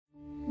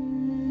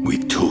We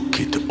took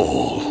it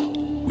all.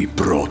 We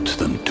brought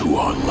them to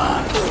our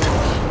land.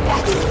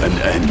 An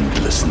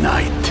endless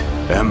night,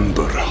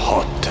 ember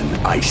hot and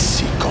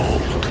icy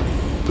cold.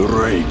 The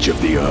rage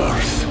of the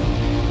earth.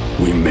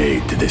 We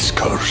made this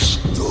curse.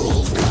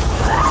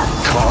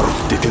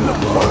 Carved it in the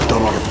blood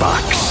on our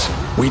backs.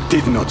 We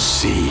did not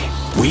see.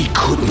 We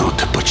could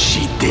not, but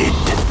she did.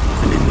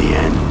 And in the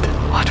end...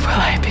 What will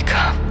I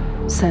become?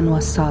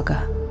 Senua's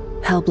Saga.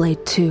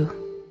 Hellblade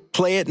 2.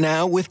 Play it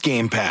now with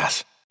Game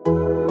Pass.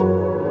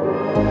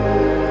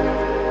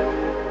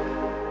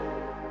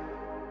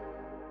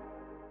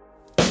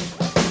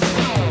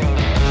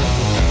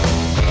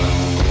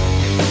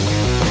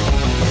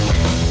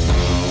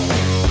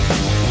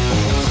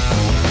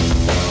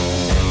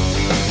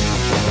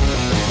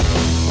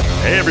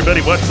 Hey everybody,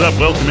 what's up?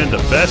 Welcome into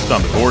Best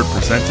on the Board,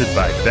 presented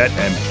by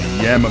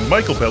BetMGM.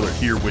 Michael Beller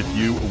here with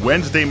you.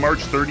 Wednesday, March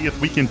 30th,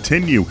 we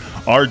continue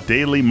our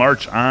daily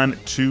march on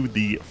to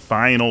the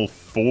Final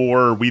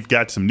Four. We've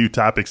got some new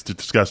topics to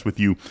discuss with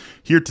you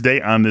here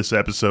today on this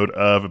episode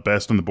of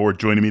Best on the Board.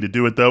 Joining me to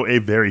do it, though, a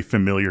very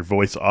familiar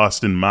voice,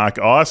 Austin Mock.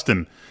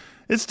 Austin,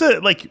 it's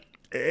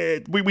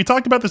we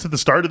talked about this at the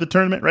start of the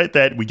tournament, right?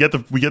 That we get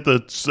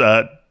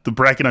the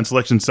bracket on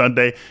Selection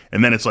Sunday,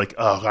 and then it's like,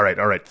 oh, all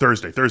right,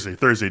 Thursday,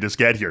 just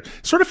get here.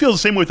 Sort of feels the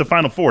same way with the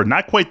Final Four.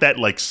 Not quite that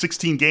like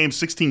 16 game,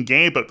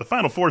 but the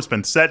Final Four has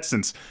been set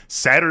since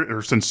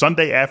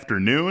Sunday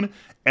afternoon,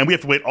 and we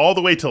have to wait all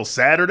the way till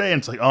Saturday, and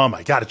it's like, oh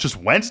my God, it's just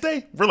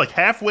Wednesday? We're like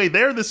halfway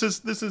there. This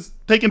is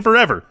taking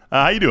forever.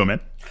 How you doing,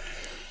 man?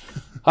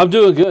 I'm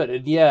doing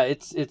good. Yeah,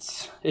 it's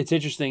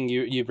interesting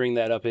you bring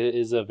that up. It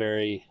is a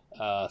very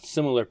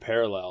similar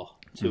parallel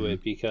to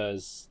it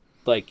because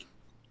like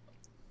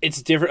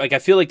it's different. Like I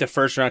feel like the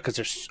first round, because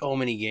there's so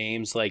many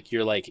games, like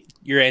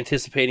you're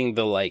anticipating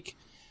the like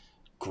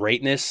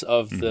greatness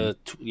of the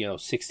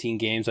 16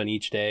 games on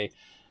each day,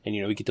 and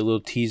we get the little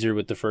teaser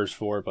with the first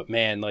four. But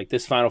man, like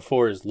this Final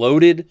Four is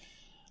loaded.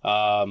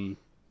 I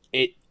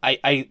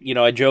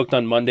joked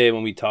on Monday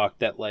when we talked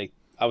that like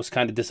I was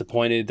kind of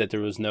disappointed that there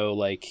was no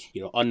like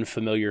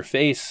unfamiliar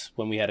face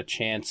when we had a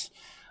chance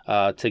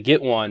to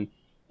get one.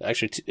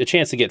 Actually, a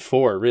chance to get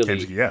four,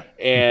 really. Yeah.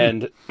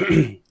 And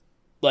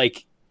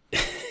like,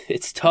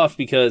 it's tough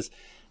because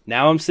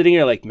now I'm sitting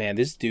here like, man,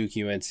 this Duke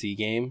UNC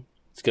game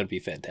is going to be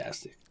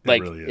fantastic.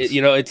 Like, it really is.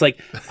 It's like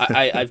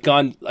I've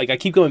gone like I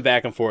keep going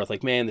back and forth.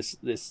 Like, man, this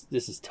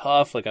is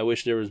tough. Like, I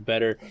wish there was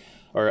better,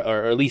 or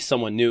at least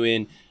someone new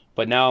in.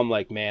 But now I'm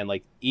like, man,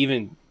 like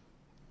even.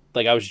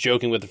 Like I was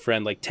joking with a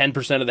friend, like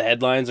 10% of the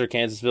headlines are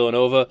Kansas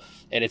Villanova,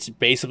 and it's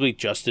basically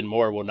Justin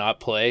Moore will not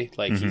play,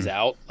 like he's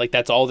out. Like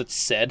that's all that's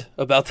said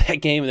about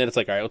that game, and then it's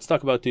like, all right, let's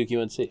talk about Duke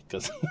UNC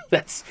because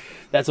that's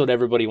what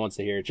everybody wants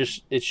to hear.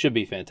 It should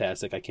be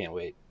fantastic. I can't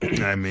wait.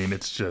 I mean,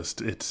 it's so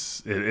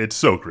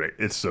great.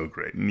 It's so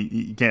great, and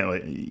you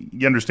can't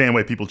you understand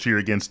why people cheer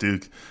against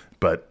Duke,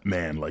 but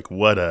man, like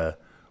what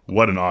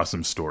an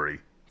awesome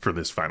story for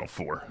this Final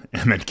Four.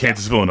 And then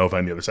Kansas Villanova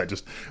on the other side.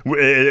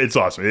 It's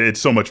awesome. It's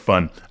so much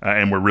fun,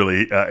 and we're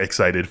really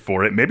excited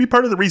for it. Maybe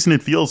part of the reason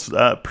it feels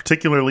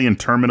particularly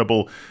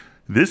interminable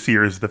this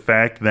year is the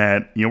fact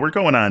that we're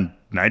going on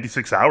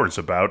 96 hours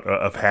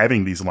of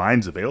having these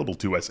lines available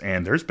to us,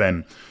 and there's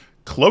been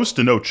close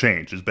to no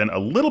change. There's been a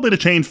little bit of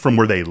change from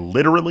where they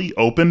literally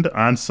opened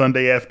on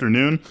Sunday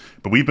afternoon,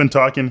 but we've been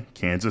talking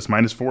Kansas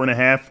minus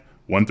 4.5,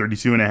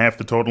 132.5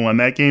 the total on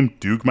that game.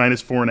 Duke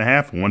minus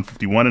 4.5,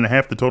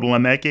 151.5 the total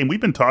on that game. We've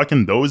been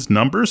talking those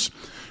numbers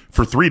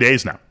for 3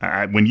 days now.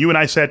 When you and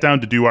I sat down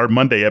to do our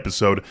Monday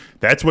episode,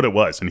 that's what it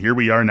was. And here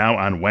we are now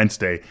on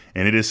Wednesday,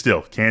 and it is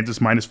still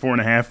Kansas minus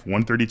 4.5,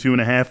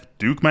 132.5,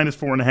 Duke minus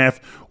 4.5,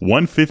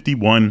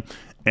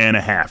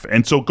 151.5.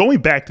 And so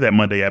going back to that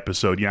Monday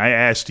episode, I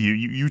asked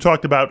you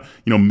talked about,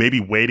 maybe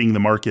waiting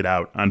the market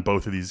out on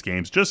both of these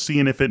games, just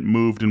seeing if it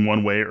moved in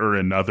one way or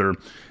another.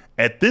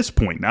 At this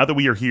point, now that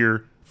we are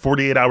here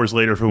 48 hours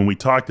later from when we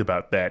talked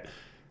about that,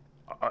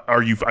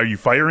 are you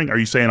firing? Are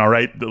you saying, all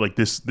right, like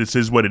this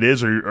is what it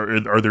is?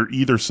 Or are there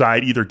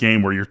either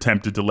game where you're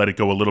tempted to let it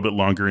go a little bit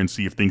longer and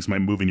see if things might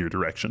move in your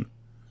direction?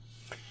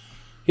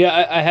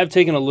 Yeah, I have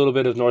taken a little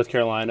bit of North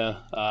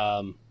Carolina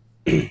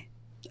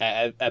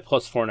at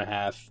plus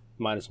 4.5,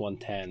 minus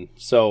 110.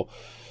 So,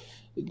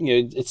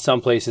 it's some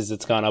places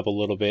it's gone up a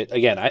little bit.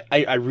 Again,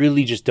 I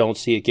really just don't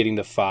see it getting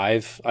to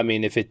 5. I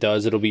mean, if it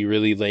does, it'll be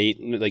really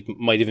late. Like,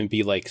 might even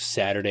be like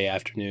Saturday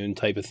afternoon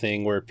type of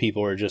thing where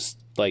people are just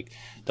like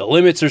the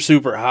limits are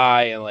super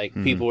high and like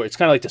people. It's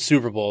kind of like the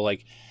Super Bowl.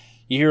 Like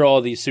you hear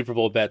all these Super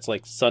Bowl bets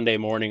like Sunday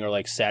morning or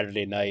like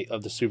Saturday night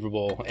of the Super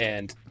Bowl,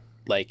 and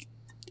like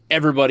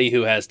everybody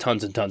who has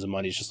tons and tons of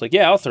money is just like,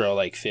 yeah, I'll throw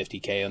like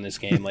 $50K on this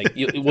game. Like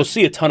we'll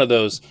see a ton of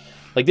those.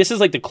 Like this is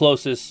like the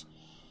closest.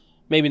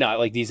 Maybe not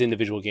like these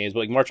individual games,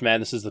 but like March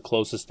Madness is the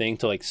closest thing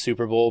to like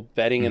Super Bowl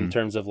betting in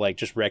terms of like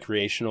just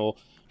recreational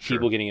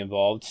people getting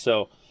involved.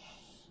 So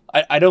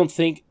I don't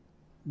think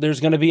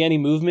there's going to be any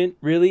movement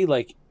really.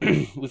 Like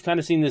we've kind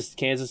of seen this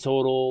Kansas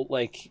total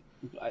like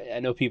I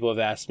know people have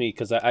asked me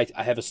because I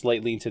have a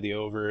slight lean to the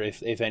over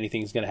if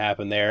anything's going to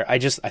happen there. I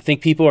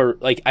think people are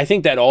like, I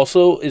think that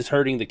also is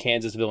hurting the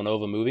Kansas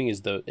Villanova moving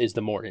is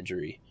the Moore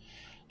injury.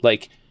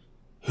 Like,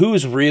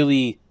 who's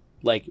really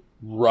like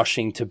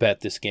rushing to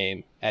bet this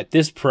game at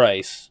this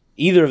price?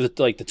 Either of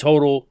the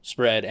total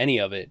spread, any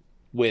of it,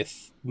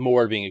 with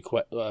Moore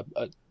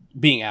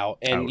being out,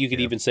 and you could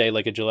even say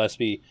like a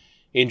Gillespie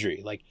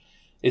injury. Like,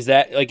 is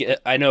that like,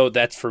 I know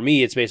that's for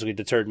me, it's basically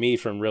deterred me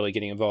from really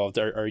getting involved.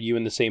 Are you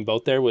in the same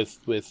boat there with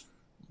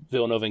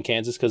Villanova and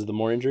Kansas because of the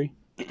Moore injury?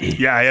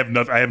 Yeah, I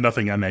have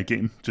nothing on that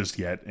game just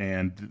yet,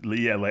 and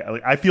yeah,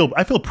 I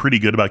feel pretty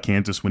good about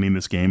Kansas winning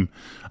this game.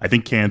 I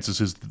think Kansas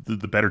is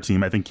the better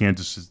team. I think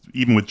Kansas is,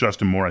 even with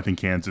Justin Moore, I think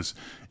Kansas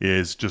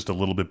is just a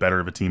little bit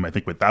better of a team. I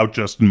think without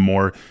Justin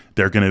Moore,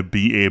 they're going to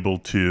be able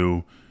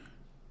to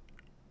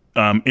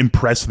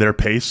impress their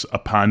pace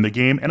upon the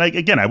game. And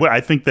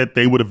I think that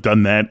they would have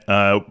done that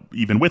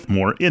even with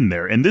Moore in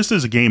there. And this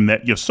is a game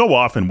that, so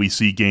often we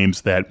see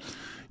games that,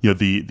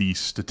 the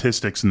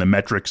statistics and the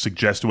metrics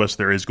suggest to us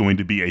there is going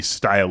to be a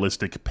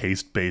stylistic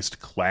pace-based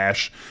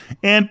clash.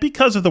 And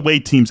because of the way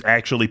teams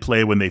actually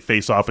play when they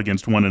face off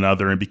against one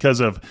another, and because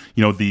of,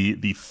 the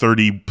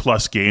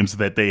 30-plus games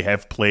that they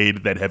have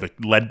played that have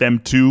led them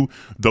to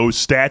those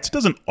stats, it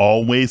doesn't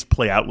always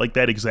play out like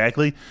that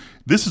exactly.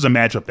 This is a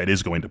matchup that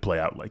is going to play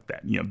out like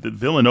that. The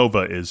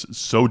Villanova is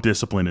so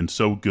disciplined and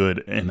so good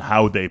in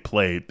how they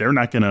play. They're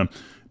not going to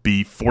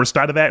be forced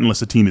out of that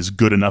unless a team is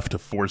good enough to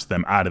force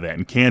them out of that.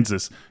 And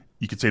Kansas,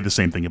 you could say the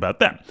same thing about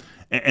them.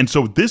 And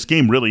so this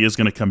game really is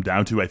going to come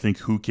down to, I think,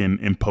 who can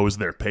impose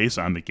their pace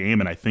on the game.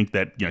 And I think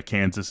that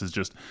Kansas is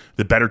just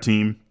the better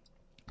team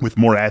with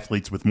more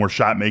athletes, with more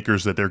shot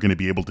makers, that they're going to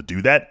be able to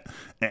do that.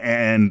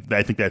 And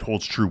I think that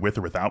holds true with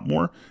or without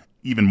Moore,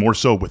 even more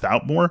so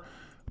without Moore.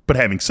 But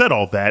having said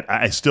all that,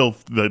 I still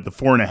the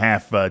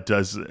 4.5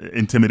 does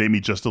intimidate me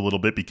just a little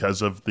bit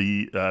because of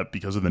the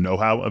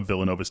know-how of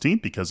Villanova's team,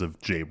 because of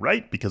Jay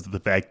Wright, because of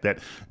the fact that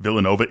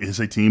Villanova is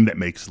a team that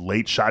makes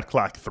late shot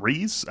clock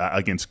threes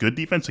against good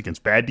defense,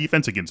 against bad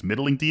defense, against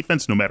middling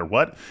defense, no matter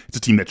what. It's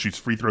a team that shoots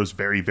free throws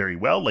very, very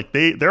well. Like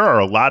there are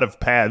a lot of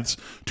paths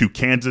to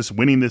Kansas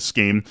winning this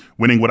game,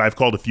 winning what I've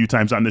called a few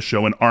times on this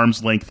show an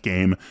arm's length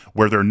game,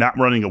 where they're not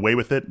running away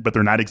with it, but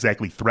they're not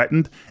exactly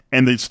threatened,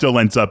 and it still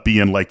ends up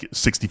being like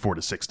 64-60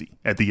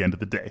 at the end of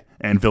the day,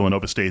 and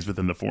Villanova stays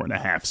within the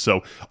 4.5.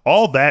 So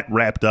all that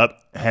wrapped up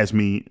has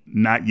me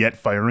not yet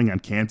firing on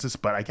Kansas,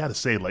 but I gotta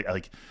say,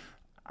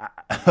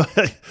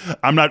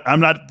 I'm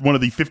not one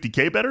of the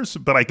 50K bettors,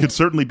 but I could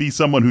certainly be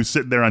someone who's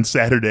sitting there on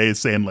Saturday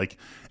saying, like,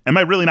 am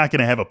I really not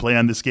going to have a play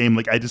on this game?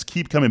 Like, I just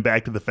keep coming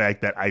back to the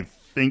fact that I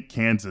think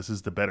Kansas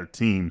is the better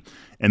team,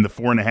 and the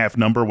 4.5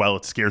 number, while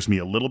it scares me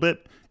a little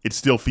bit, it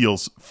still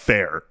feels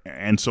fair.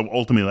 And so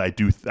ultimately,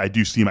 I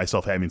do see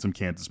myself having some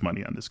Kansas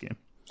money on this game.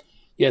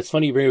 Yeah, it's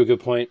funny you bring up a good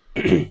point.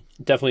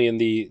 Definitely in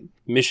the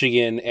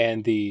Michigan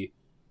and the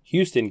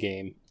Houston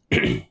game,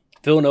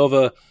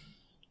 Villanova,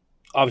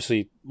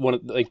 obviously,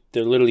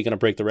 they're literally going to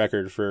break the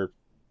record for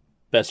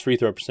best free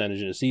throw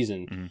percentage in a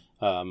season.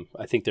 Mm-hmm.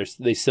 I think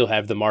they still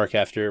have the mark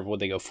after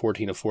they go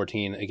 14 of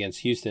 14 against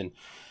Houston.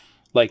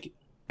 Like,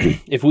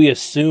 if we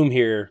assume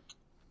here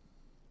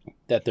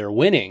that they're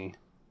winning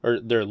or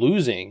they're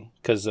losing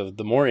because of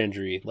the Moore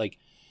injury, like,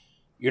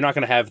 you're not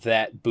going to have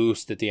that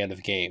boost at the end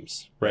of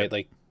games, right?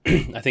 Like,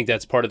 I think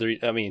that's part of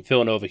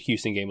Villanova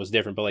Houston game was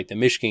different, but like the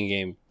Michigan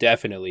game,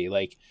 definitely,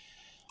 like,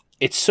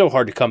 it's so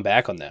hard to come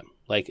back on them.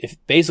 Like, if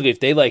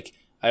they like,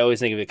 I always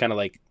think of it kind of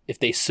like if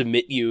they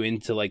submit you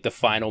into like the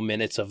final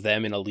minutes of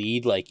them in a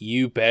lead, like,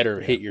 you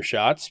better hit your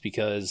shots,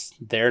 because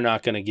they're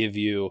not going to give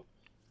you.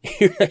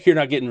 You're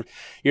not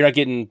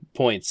getting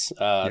points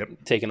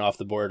taken off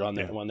the board on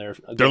when they're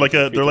like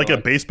a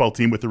baseball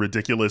team with a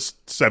ridiculous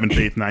 7th,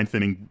 8th, 9th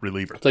inning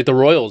reliever. It's like the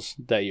Royals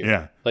that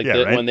year, right?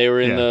 When they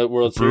were in the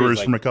World Brewers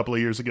Series, from a couple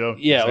of years ago.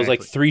 Yeah, exactly. It was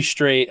like 3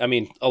 straight. I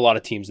mean, a lot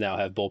of teams now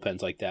have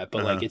bullpens like that,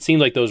 but like it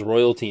seemed like those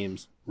Royals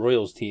teams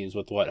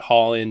with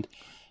Holland.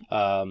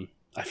 I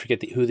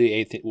forget who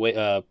the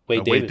 8th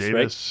Wade Davis,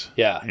 right?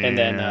 Yeah, and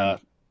then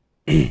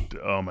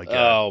oh my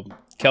god.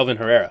 Kelvin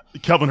Herrera,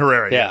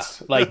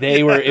 yes. Like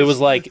they were, it was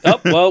like, oh,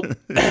 well,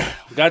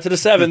 got to the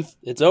 7th,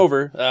 it's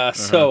over.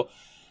 So,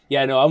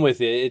 yeah, no, I'm with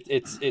you.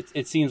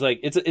 It seems like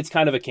it's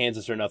kind of a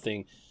Kansas or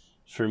nothing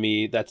for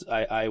me.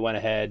 I went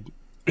ahead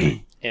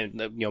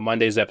and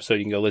Monday's episode,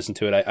 you can go listen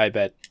to it. I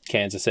bet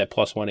Kansas at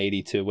plus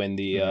 180 to win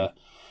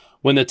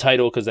the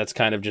title, because that's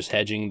kind of just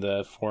hedging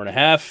the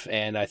 4.5,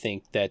 and I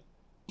think that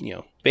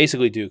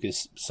basically Duke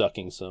is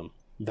sucking some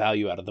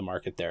value out of the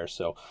market there.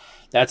 So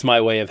that's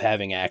my way of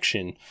having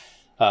action.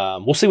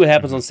 We'll see what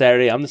happens on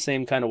Saturday. I'm the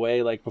same kind of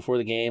way, like before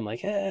the game,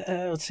 like,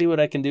 let's see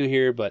what I can do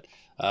here. But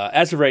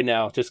as of right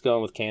now, just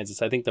going with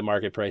Kansas, I think the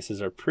market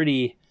prices are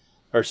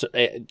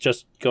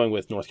just going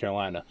with North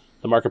Carolina.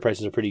 the market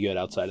prices are pretty good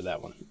outside of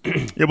that one.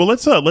 Yeah, well,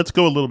 let's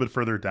go a little bit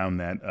further down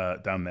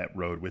that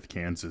road with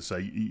Kansas.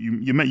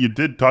 You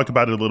did talk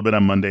about it a little bit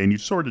on Monday, and you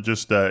sort of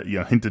just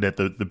hinted at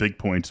the big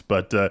points.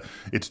 But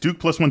it's Duke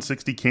plus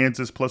 160,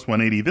 Kansas plus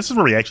 180. This is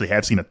where we actually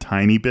have seen a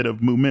tiny bit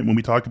of movement when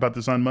we talked about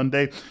this on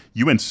Monday.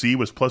 UNC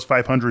was plus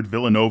 500,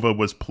 Villanova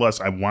was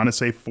plus, I want to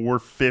say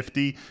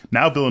 450.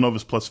 Now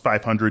Villanova's plus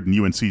 500 and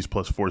UNC's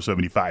plus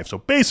 475. So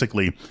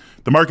basically,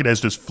 the market has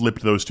just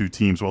flipped those two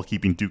teams while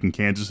keeping Duke and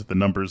Kansas at the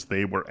numbers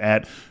they were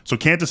at. So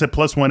Kansas at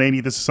plus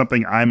 180. This is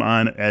something I'm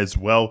on as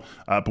well.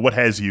 But what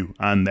has you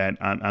on that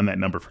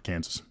number for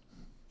Kansas?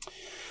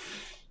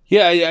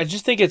 Yeah, I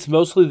just think it's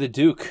mostly the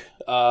Duke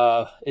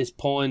is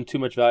pulling too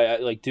much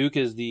value. Like Duke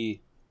is the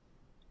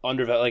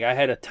undervalue. Like I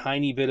had a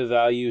tiny bit of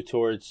value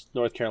towards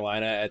North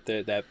Carolina at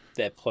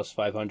that plus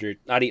 500.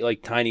 Not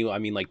like tiny. I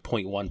mean like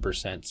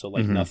 0.1%. So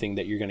like nothing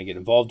that you're going to get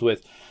involved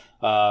with.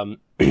 And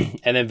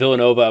then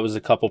Villanova was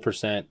a couple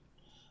percent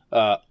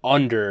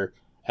under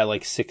at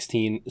like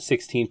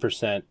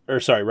 16%, or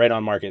sorry, right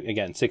on market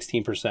again,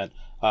 16%,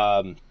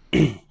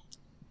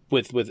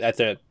 with at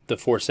the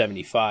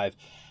 475.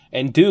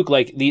 And Duke,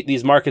 like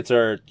these markets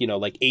are,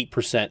 like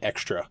 8%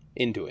 extra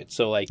into it.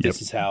 So like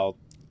this is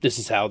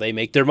how they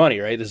make their money,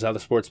 right? This is how the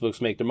sports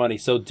books make their money.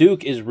 So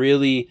Duke is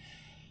really,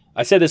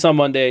 I said this on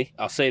Monday,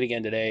 I'll say it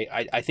again today.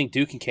 I think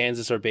Duke and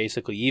Kansas are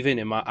basically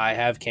even. I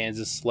have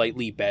Kansas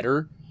slightly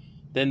better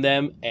than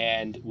them,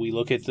 and we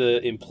look at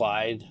the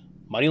implied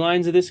money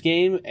lines of this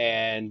game,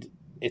 and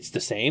it's the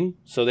same.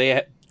 So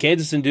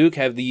Kansas and Duke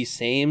have the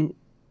same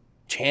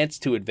chance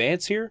to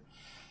advance here,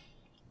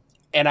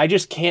 and I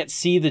just can't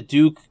see the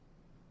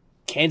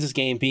Duke-Kansas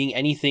game being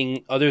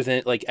anything other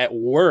than, like, at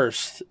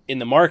worst in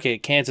the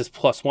market, Kansas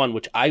 +1,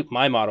 which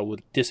my model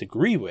would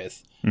disagree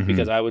with,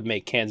 because I would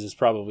make Kansas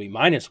probably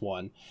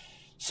 -1.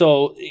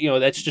 So,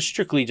 that's just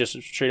strictly just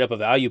straight up a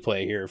value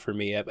play here for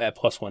me at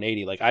plus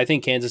 180. Like, I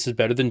think Kansas is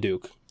better than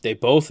Duke. They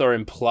both are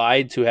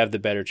implied to have the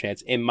better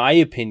chance. In my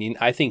opinion,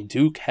 I think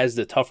Duke has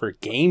the tougher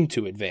game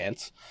to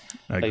advance.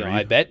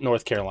 I bet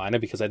North Carolina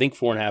because I think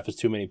 4.5 is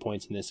too many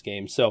points in this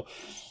game. So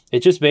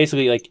it just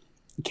basically, like,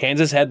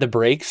 Kansas had the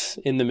breaks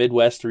in the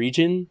Midwest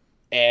region,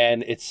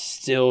 and it's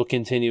still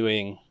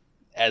continuing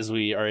as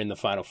we are in the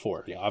Final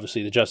Four.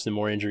 Obviously, the Justin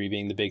Moore injury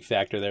being the big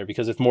factor there,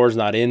 because if Moore's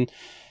not in,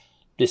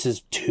 this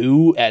is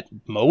 2 at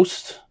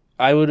most,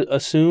 I would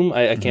assume.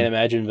 I can't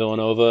imagine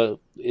Villanova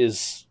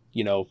is,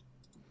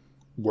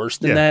 worse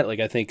than that. Like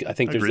I think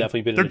there's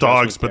definitely been. They're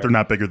dogs, but they're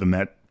not bigger than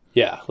that.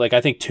 Yeah, like I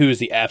think 2 is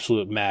the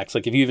absolute max.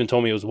 Like if you even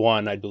told me it was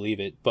 1, I'd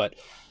believe it. But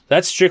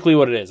that's strictly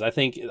what it is. I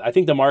think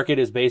the market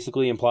is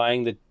basically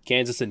implying that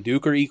Kansas and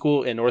Duke are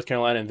equal, and North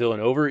Carolina and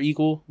Villanova are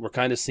equal. We're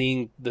kind of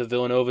seeing the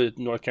Villanova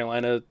North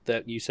Carolina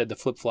that you said, the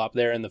flip flop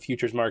there in the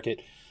futures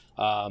market.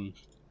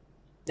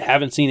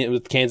 Haven't seen it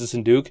with Kansas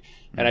and Duke,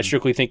 and I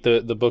strictly think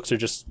the books are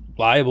just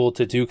liable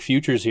to Duke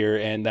futures here,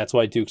 and that's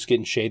why Duke's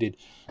getting shaded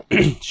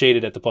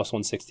at the plus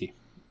 160.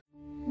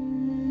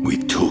 We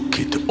took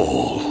it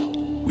all.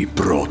 We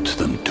brought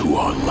them to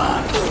our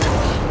land.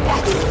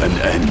 An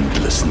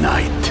endless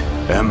night,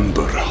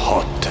 ember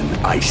hot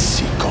and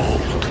icy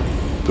cold.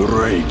 The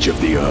rage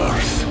of the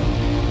earth.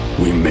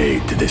 We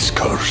made this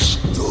curse.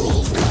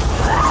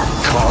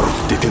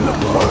 Carved it in the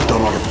blood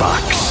on our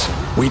backs.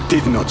 We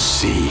did not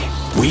see.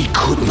 We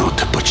could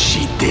not, but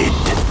she did.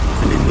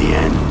 And in the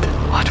end...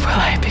 What will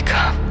I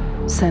become?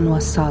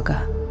 Senua's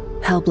Saga.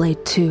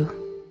 Hellblade 2.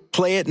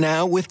 Play it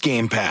now with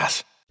Game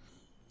Pass.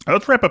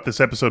 Let's wrap up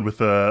this episode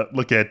with a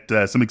look at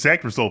some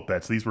exact result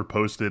bets. These were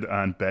posted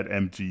on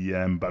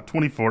BetMGM about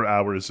 24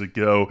 hours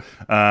ago.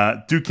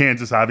 Duke,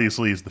 Kansas,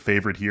 obviously, is the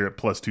favorite here at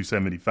plus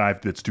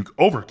 275. That's Duke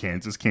over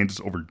Kansas. Kansas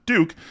over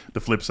Duke. The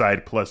flip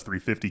side, plus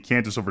 350.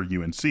 Kansas over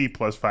UNC,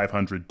 plus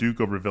 500.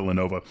 Duke over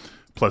Villanova,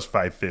 plus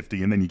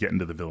 550. And then you get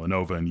into the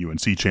Villanova and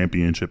UNC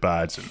championship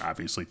odds, and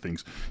obviously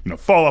things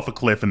fall off a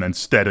cliff and then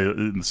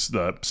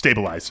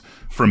stabilize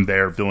from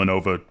there.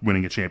 Villanova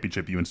winning a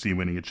championship, UNC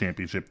winning a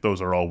championship.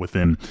 Those are all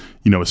within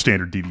a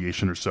standard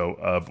deviation or so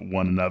of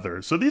one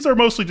another. So these are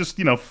mostly just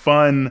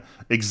fun,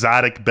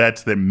 exotic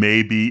bets that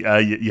maybe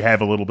you have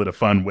a little bit of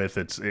fun with.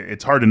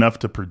 It's hard enough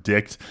to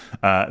predict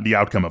the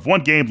outcome of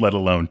one game, let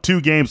alone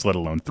 2 games, let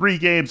alone 3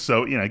 games.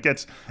 So it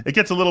gets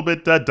a little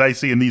bit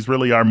dicey, and these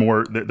really are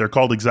more. They're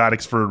called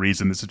exotics for a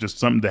reason. This is just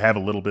something to have a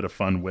little bit of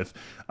fun with.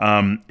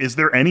 Is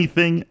there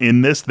anything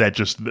in this that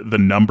just the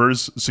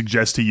numbers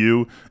suggest to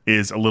you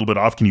is a little bit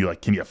off? Can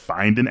you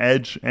find an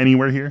edge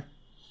anywhere here?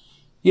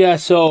 Yeah,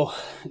 so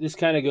this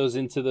kind of goes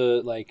into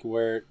the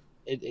where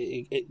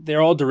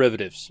they're all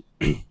derivatives,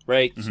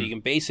 right? So you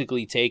can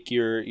basically take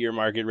your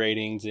market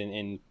ratings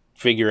and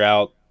figure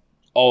out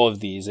all of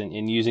these,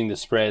 and using the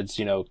spreads,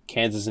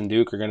 Kansas and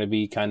Duke are going to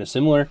be kind of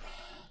similar.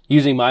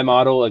 Using my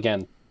model,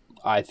 again,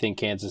 I think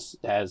Kansas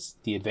has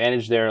the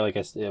advantage there. Like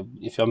I said,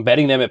 if I'm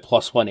betting them at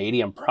plus 180,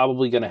 I'm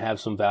probably going to have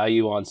some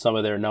value on some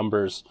of their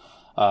numbers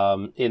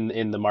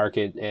in the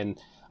market. And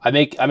I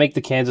make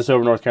the Kansas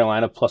over North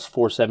Carolina plus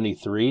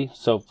 473,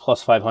 so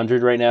plus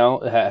 500 right now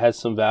has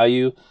some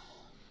value.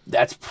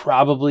 that's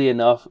probably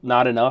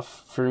not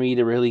enough for me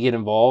to really get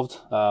involved.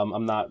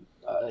 I'm not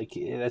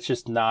that's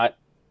just not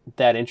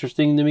that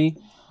interesting to me.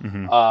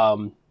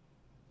 I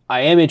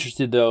am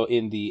interested though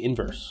in the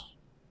inverse.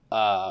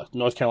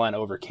 North Carolina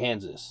over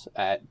Kansas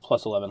at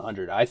plus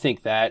 1100. I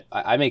think that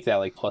I make that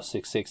like plus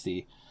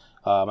 660.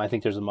 I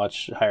think there's a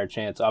much higher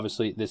chance.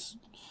 Obviously,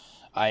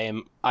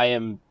 I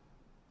am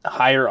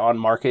higher on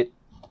market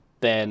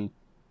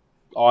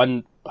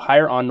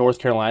higher on North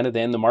Carolina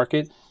than the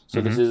market. So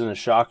this isn't a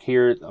shock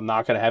here. I'm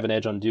not going to have an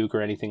edge on Duke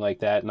or anything like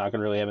that. Not going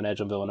to really have an edge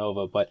on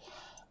Villanova. But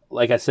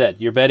like I said,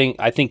 you're betting.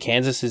 I think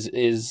Kansas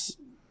is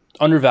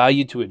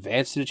undervalued to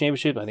advance to the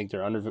championship. I think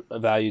they're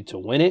undervalued to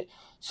win it.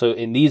 So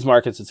in these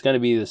markets, it's going to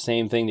be the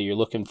same thing that you're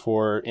looking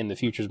for in the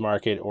futures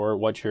market or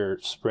what your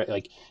spread.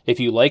 Like if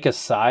you like a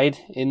side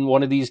in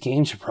one of these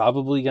games, you're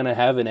probably going to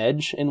have an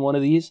edge in one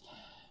of these.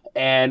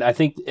 And I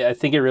think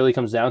it really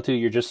comes down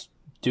to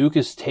Duke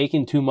is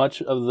taking too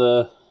much of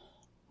the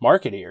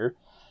market here.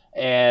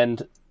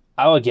 And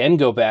I'll again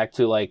go back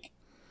to like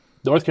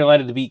North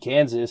Carolina to beat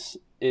Kansas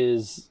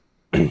is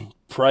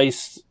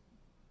priced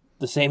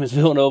the same as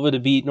Villanova to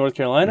beat North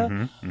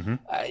Carolina.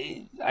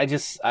 I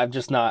just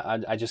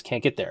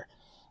can't get there.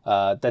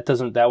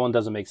 That one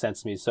doesn't make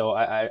sense to me. So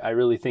I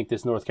really think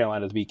this North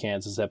Carolina to beat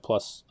Kansas at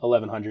plus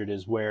 1100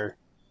 is where,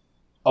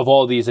 of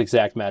all these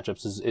exact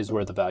matchups, is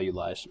where the value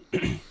lies.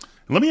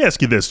 Let me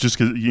ask you this, just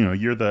because you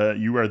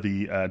are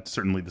the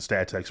certainly the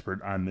stats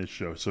expert on this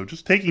show. So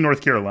just taking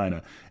North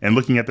Carolina and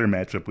looking at their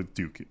matchup with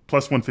Duke,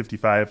 plus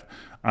 155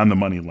 on the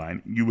money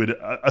line, you would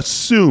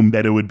assume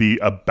that it would be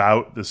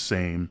about the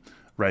same,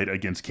 right,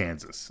 against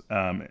Kansas.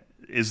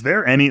 Is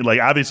there any, like,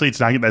 obviously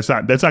that's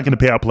not going to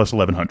pay out plus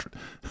 1100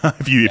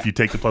 if you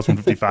take the plus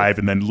 155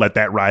 and then let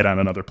that ride on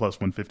another plus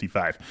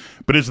 155.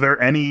 But is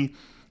there any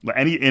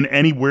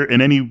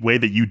way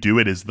that you do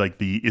it is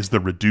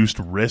the reduced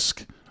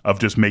risk of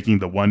just making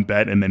the one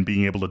bet and then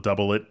being able to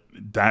double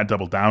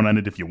down on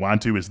it if you want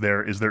to? Is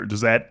there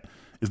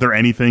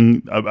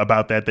anything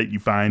about that you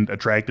find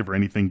attractive or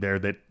anything there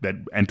that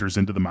enters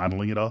into the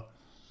modeling at all?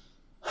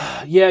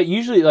 Yeah,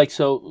 usually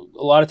so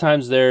a lot of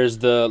times there's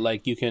the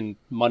you can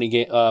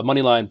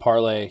money line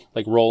parlay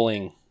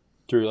rolling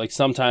through.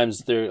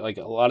 Sometimes there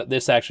a lot of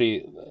this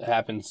actually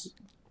happens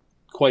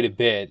quite a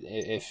bit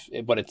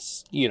but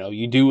it's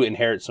you do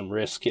inherit some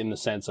risk in the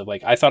sense of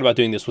I thought about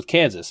doing this with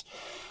Kansas.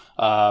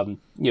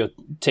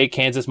 Take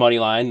Kansas money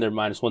line, they're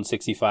minus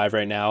 165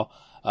 right now.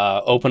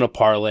 Open a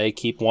parlay,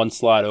 keep one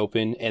slot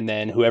open, and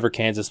then whoever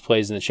Kansas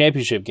plays in the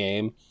championship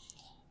game,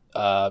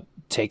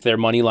 take their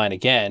money line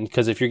again.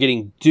 Because if you're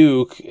getting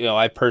Duke,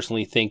 I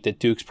personally think that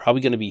Duke's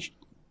probably going to be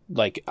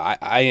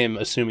I am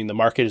assuming the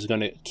market is going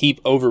to keep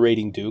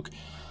overrating Duke.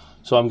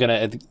 So I'm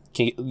going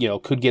to,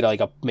 could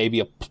get maybe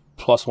a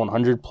plus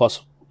 100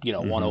 plus,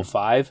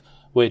 105,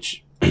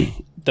 which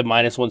the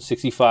minus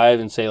 165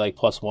 and say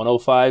plus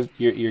 105,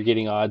 you're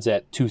getting odds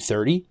at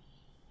 230,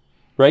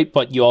 right?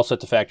 But you also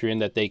have to factor in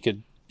that they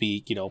could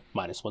be,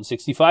 minus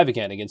 165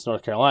 again against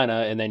North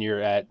Carolina, and then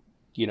you're at,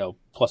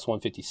 plus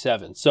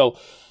 157. So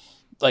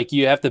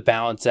you have to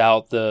balance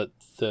out the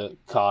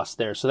cost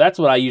there. So that's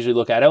what I usually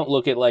look at. I don't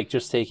look at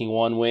just taking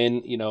one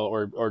win,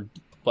 or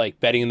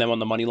betting them on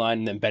the money line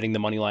and then betting the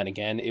money line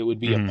again. It would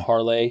be a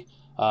parlay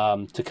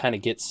to kind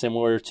of get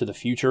similar to the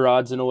future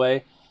odds in a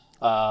way.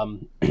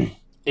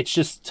 It's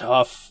just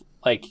tough.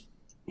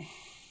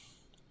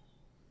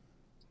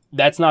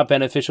 That's not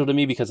beneficial to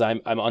me because I'm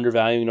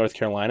undervaluing North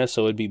Carolina.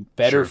 So it'd be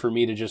better for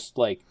me to just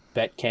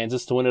bet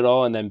Kansas to win it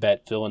all and then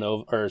bet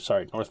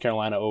North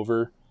Carolina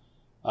over,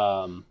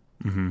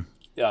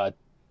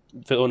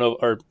 Villanova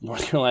or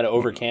North Carolina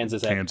over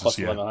Kansas at plus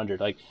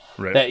 1100.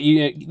 Right. That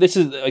this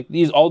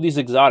is all these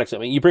exotics. I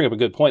mean, you bring up a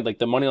good point.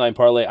 The money line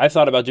parlay. I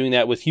thought about doing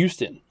that with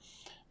Houston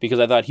because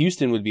I thought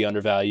Houston would be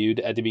undervalued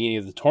at the beginning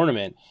of the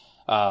tournament.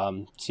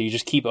 So you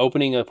just keep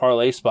opening a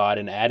parlay spot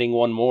and adding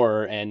one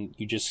more, and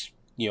you just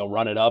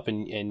run it up,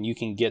 and you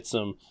can get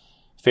some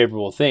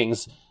favorable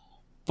things.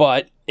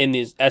 But in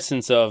the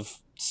essence of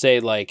say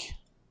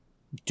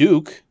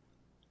Duke,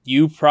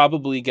 you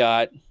probably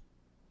got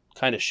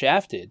kind of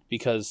shafted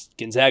because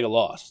Gonzaga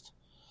lost.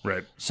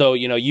 Right. So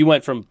you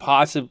went from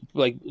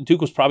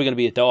Duke was probably going to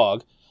be a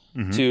dog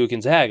to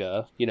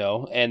Gonzaga,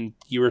 and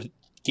you were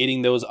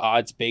getting those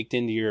odds baked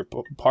into your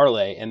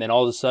parlay, and then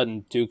all of a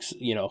sudden Duke's,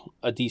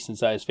 a decent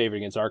sized favorite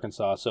against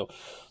Arkansas. So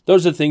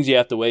those are the things you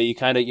have to weigh. You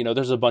kind of,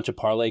 there's a bunch of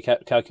parlay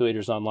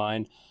calculators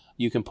online.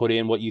 You can put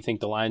in what you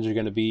think the lines are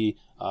going to be,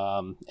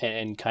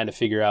 and kind of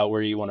figure out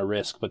where you want to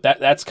risk. But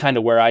that's kind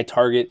of where I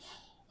target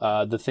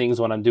the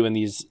things when I'm doing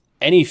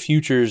any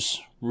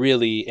futures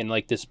really in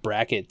this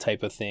bracket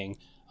type of thing.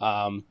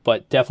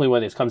 But definitely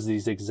when it comes to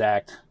these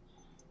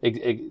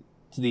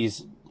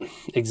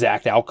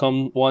exact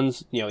outcome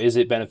ones, is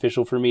it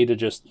beneficial for me to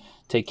just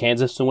take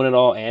Kansas to win it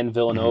all and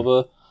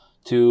Villanova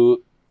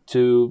to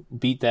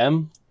beat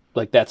them?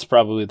 That's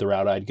probably the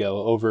route I'd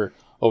go over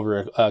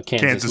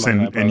Kansas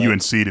and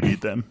UNC to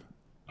beat them.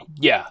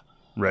 Yeah.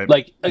 Right.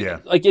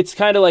 It's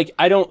kind of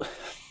I don't.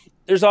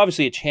 There's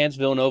obviously a chance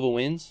Villanova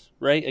wins,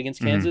 right,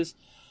 against Kansas,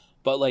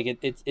 but like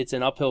it's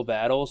an uphill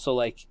battle. So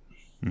like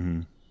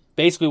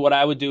basically what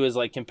I would do is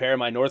like compare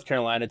my North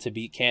Carolina to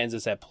beat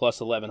Kansas at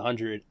plus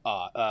 1100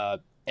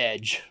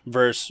 edge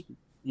versus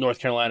North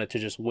Carolina to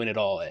just win it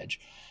all edge.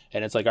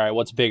 And it's like, all right,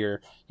 what's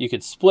bigger? You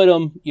could split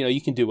them. You know, you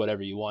can do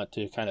whatever you want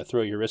to kind of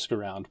throw your risk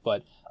around,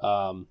 but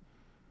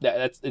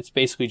it's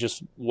basically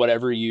just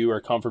whatever you are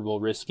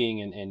comfortable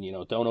risking, and you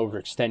know, don't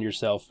overextend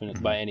yourself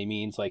by any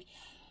means. Like,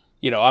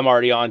 you know, I'm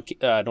already on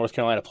North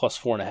Carolina plus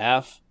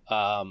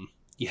 4.5.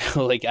 You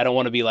know, like I don't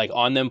want to be like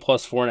on them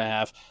plus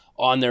 4.5,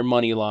 on their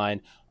money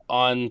line,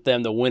 on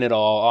them to win it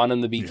all, on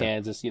them to beat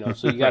Kansas. You know,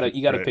 so you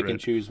gotta pick and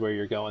choose where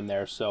you're going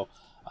there. So.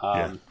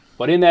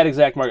 But in that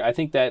exact market, I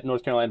think that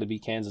North Carolina to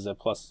beat Kansas at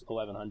plus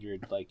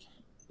 1100. Like,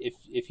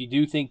 if you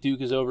do think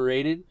Duke is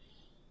overrated,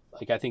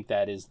 like I think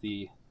that is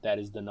the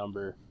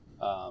number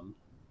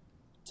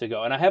to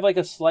go. And I have like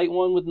a slight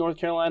one with North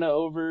Carolina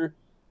over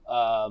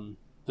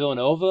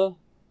Villanova,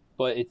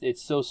 but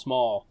it's so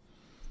small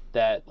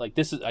that like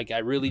this is like I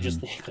really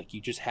just think like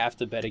you just have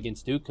to bet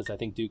against Duke, because I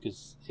think Duke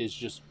is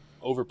just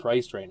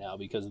overpriced right now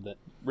because of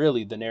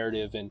the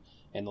narrative and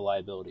the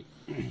liability.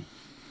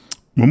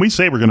 When we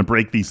say we're going to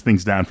break these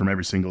things down from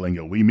every single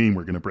angle, we mean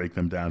we're going to break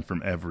them down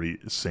from every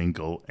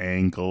single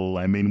angle.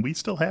 I mean, we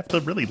still have to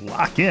really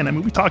lock in. I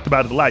mean, we talked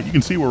about it a lot. You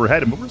can see where we're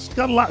headed, but we're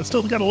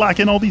still got to lock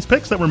in all these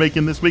picks that we're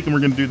making this week, and we're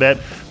going to do that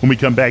when we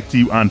come back to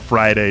you on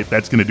Friday.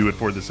 That's going to do it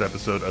for this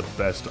episode of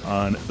Best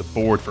on the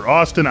Board. For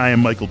Austin, I am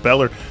Michael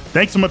Beller.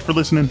 Thanks so much for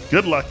listening.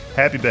 Good luck.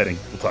 Happy betting.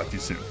 We'll talk to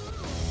you soon.